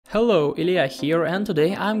Hello, Ilya here, and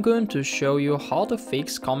today I'm going to show you how to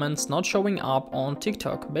fix comments not showing up on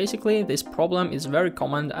TikTok. Basically, this problem is very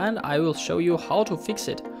common and I will show you how to fix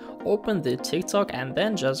it. Open the TikTok and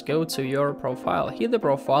then just go to your profile. Hit the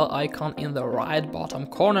profile icon in the right bottom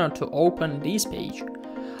corner to open this page.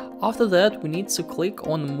 After that, we need to click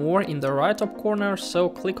on More in the right top corner, so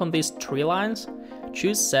click on these three lines,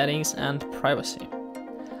 choose Settings and Privacy.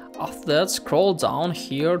 After that, scroll down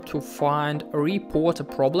here to find Report a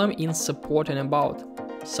Problem in Support and About.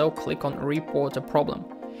 So click on Report a Problem.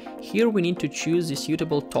 Here we need to choose the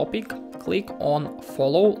suitable topic. Click on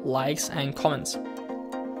Follow, Likes and Comments.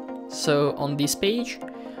 So on this page,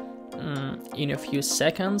 in a few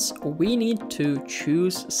seconds, we need to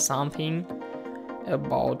choose something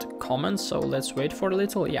about comments. So let's wait for a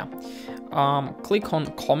little. Click on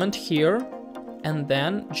Comment here and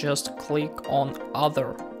then just click on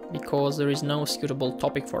Other, because there is no suitable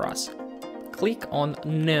topic for us. Click on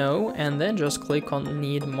No and then just click on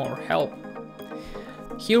Need More Help.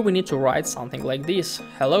 Here we need to write something like this.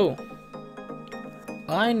 Hello,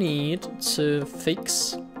 I need to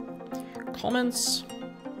fix comments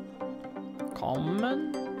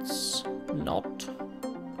not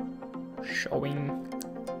showing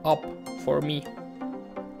up for me.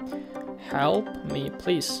 Help me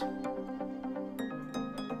please.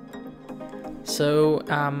 So,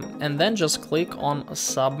 and then just click on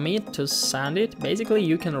Submit to send it. Basically,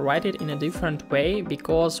 you can write it in a different way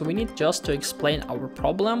because we need just to explain our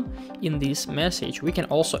problem in this message. We can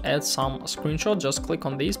also add some screenshot. Just click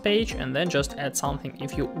on this page and then just add something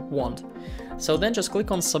if you want. So then just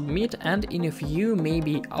click on Submit, and in a few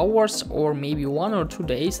maybe hours or maybe 1 or 2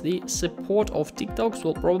 days, the support of TikToks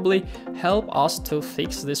will probably help us to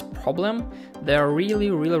fix this problem. They are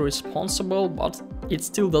really responsible, but it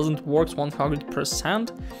still doesn't work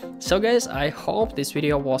 100%. So guys, I hope this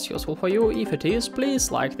video was useful for you. If it is,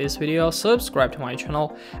 please like this video, subscribe to my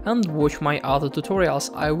channel and watch my other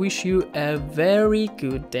tutorials. I wish you a very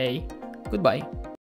good day. Goodbye.